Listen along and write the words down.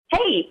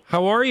Hey.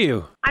 How are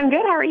you? I'm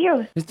good. How are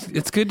you?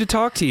 It's good to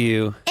talk to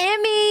you. Emmy!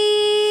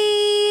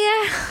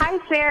 Hi,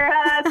 Sarah.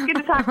 It's good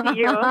to talk to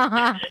you.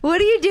 What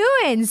are you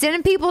doing?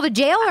 Sending people to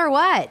jail or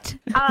what?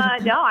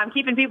 No, I'm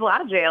keeping people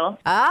out of jail.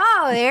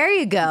 Oh, there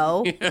you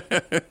go.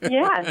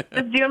 Yeah,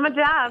 just doing my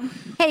job.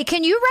 Hey,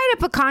 can you write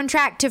up a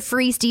contract to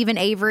free Stephen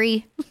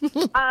Avery?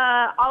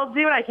 I'll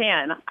do what I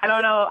can. I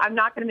don't know. I'm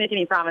not going to make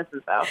any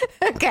promises, though.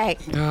 Okay.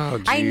 Oh,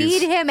 geez. I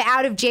need him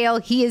out of jail.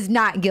 He is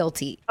not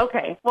guilty.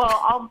 Okay.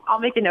 Well, I'll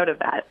make a note of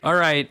that. All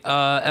right,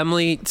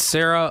 Emily,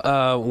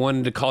 Sarah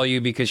wanted to call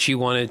you because she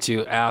wanted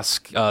to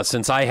ask,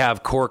 since I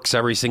have corks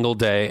every single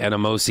day and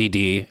I'm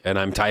OCD and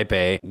I'm type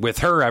A with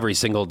her every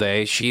single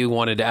day, she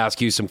wanted to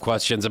ask you some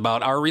questions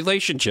about our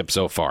relationship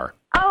so far.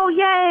 Oh,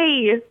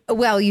 yay.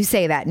 Well, you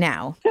say that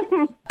now.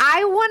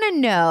 I want to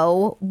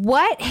know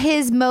what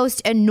his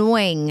most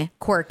annoying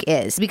quirk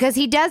is, because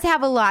he does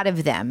have a lot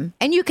of them.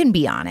 And you can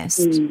be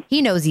honest.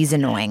 He knows he's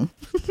annoying.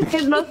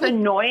 His most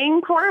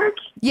annoying quirk?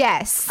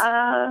 Yes.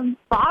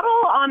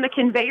 Bottle on the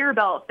conveyor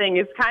belt thing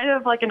is kind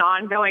of like an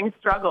ongoing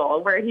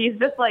struggle where he's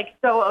just like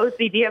so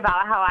OCD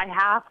about how I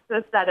have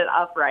to set it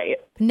up right.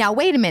 Now,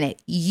 wait a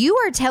minute. You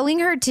are telling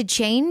her to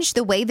change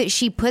the way that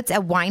she puts a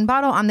wine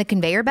bottle on the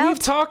conveyor belt? We've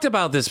talked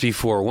about this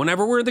before.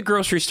 Whenever we're at the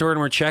grocery store and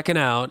we're checking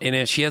out, and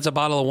if she has a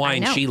bottle of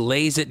wine, she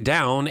lays it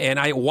down, and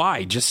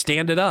why? Just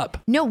stand it up.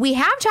 No, we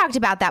have talked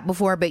about that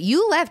before, but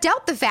you left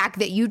out the fact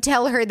that you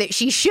tell her that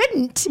she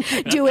shouldn't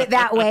do it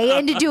that way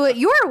and to do it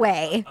your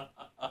way.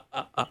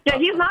 Yeah,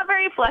 he's not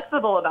very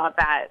flexible about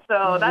that.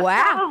 So that's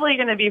probably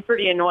going to be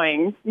pretty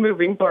annoying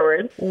moving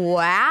forward.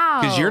 Wow.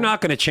 Because you're not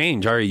going to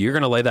change, are you? You're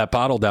going to lay that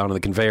bottle down on the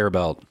conveyor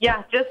belt.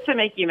 Yeah, just to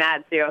make you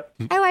mad, too.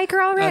 I like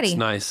her already.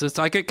 That's nice.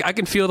 I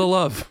can feel the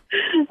love.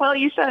 Well,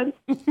 you should.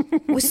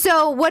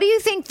 So what do you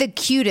think the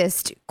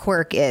cutest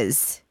quirk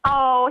is?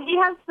 Oh, he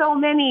has so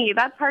many.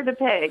 That's hard to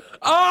pick.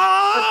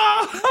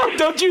 Oh,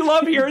 don't you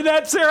love hearing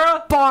that,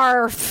 Sarah?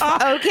 Barf.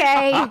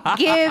 Okay.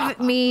 Give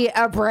me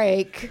a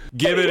break.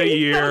 Give it a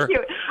year. So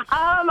cute.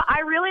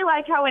 I really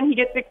like how when he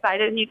gets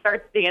excited, he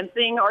starts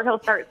dancing or he'll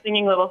start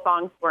singing little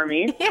songs for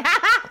me.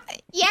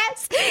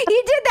 Yes,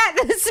 he did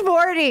that this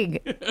morning.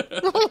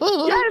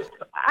 Yes,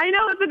 I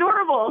know. It's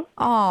adorable.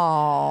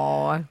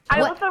 Oh.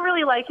 I also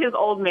really like his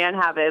old man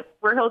habits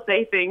where he'll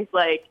say things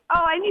like,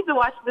 oh, I need to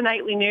watch the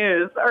nightly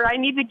news, or I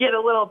need to get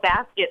a little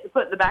basket to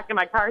put in the back of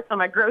my car so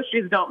my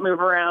groceries don't move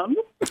around.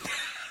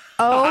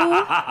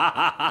 Oh.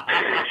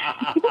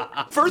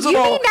 First of You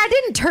all, mean that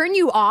didn't turn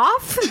you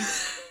off?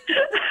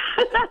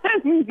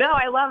 No,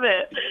 I love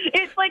it.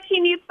 It's like he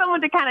needs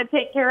someone to kind of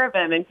take care of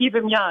him and keep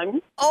him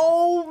young.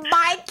 Oh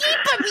my,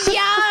 keep him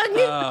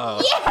young.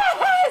 Oh.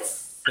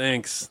 Yes.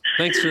 Thanks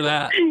for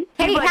that. Hey,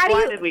 He's like, how do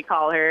why you did we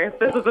call her?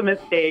 This was a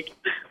mistake.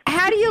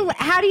 how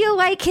do you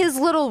like his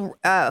little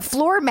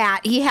floor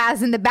mat he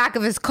has in the back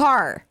of his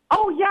car?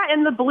 Oh, yeah,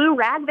 and the blue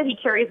rag that he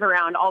carries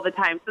around all the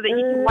time so that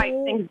he can wipe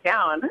things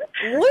down.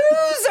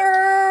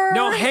 Loser.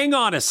 No, hang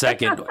on a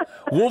second.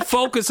 We'll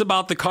focus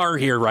about the car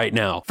here right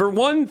now. For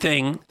one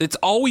thing, it's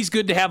always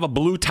good to have a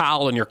blue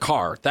towel in your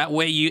car. That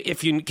way,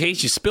 in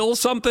case you spill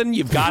something,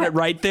 you've got it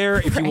right there.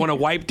 If you want to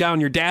wipe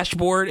down your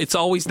dashboard, it's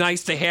always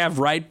nice to have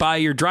right by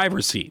your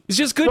driver's seat. It's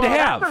just good to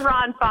have. That's a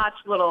Ron Foch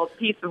little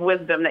piece of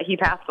wisdom that he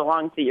passed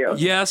along to you.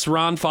 Yes,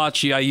 Ron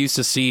Foch, I used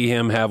to see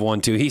him have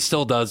one too. He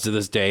still does to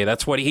this day.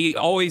 That's what he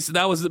always,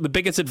 that was the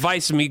biggest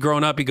advice to me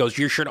growing up. He goes,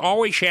 you should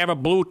always have a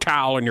blue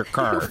towel in your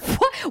car.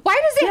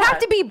 Why does it have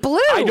to be blue?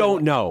 I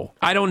don't know.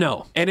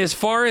 And as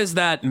far as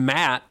that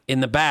mat in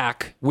the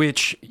back,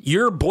 which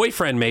your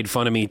boyfriend made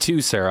fun of me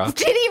too, Sarah.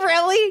 Did he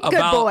really?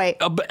 Good boy.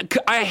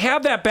 I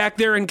have that back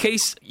there in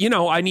case,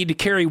 I need to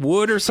carry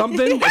wood or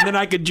something, and then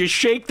I could just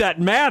shake that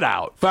mat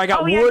out. If I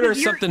got wood or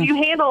something. You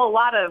handle a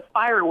lot of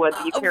firewood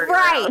that you carry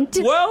around.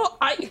 Well,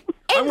 I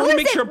want to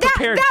make sure I'm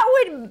prepared. That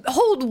would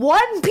hold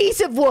one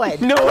piece of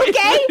wood. No,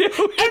 okay? And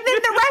then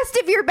the rest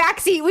of your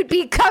backseat would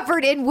be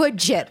covered in wood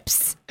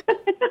chips.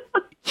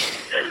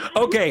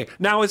 Okay,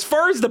 now as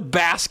far as the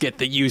basket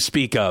that you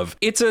speak of,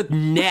 it's a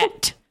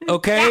net.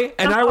 Okay.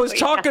 And I was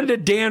talking to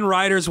Dan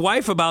Ryder's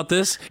wife about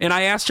this, and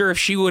I asked her if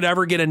she would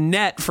ever get a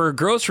net for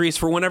groceries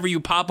for whenever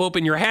you pop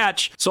open your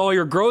hatch so all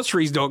your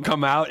groceries don't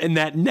come out, and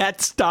that net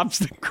stops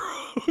the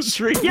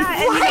groceries. Yeah,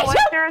 and you know what,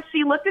 Sarah?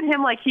 She looked at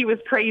him like he was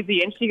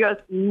crazy, and she goes,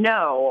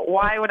 no,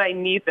 why would I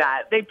need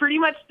that? They pretty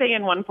much stay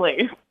in one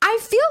place. I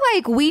feel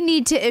like we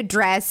need to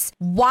address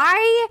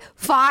why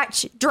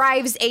Foch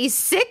drives a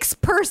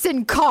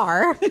 6-person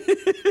car,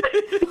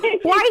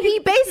 why he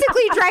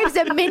basically drives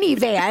a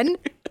minivan.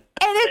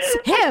 And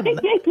it's him. You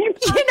know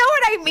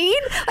what I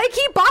mean? Like,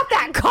 he bought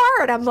that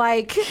car, and I'm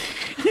like,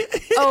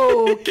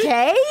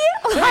 okay.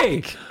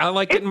 Hey, I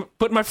like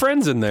putting my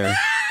friends in there.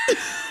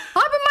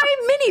 Hop in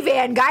my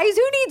minivan, guys.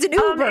 Who needs an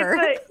Uber?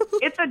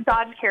 It's a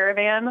Dodge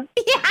Caravan.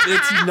 Yeah.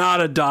 It's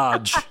not a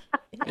Dodge.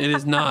 It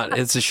is not.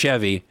 It's a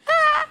Chevy.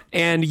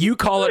 And you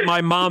call it my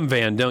mom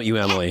van, don't you,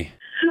 Emily?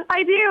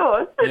 I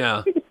do.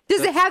 Yeah.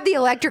 Does it have the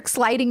electric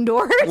sliding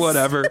doors?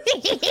 Whatever.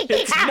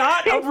 It's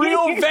not a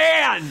real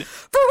van.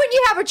 For when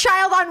you have a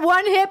child on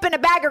one hip and a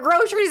bag of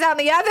groceries on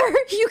the other,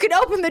 you can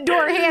open the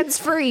door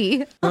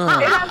hands-free. It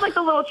has like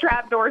the little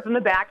trap doors in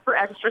the back for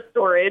extra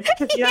storage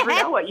because you never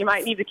know what you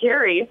might need to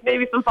carry.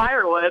 Maybe some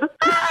firewood.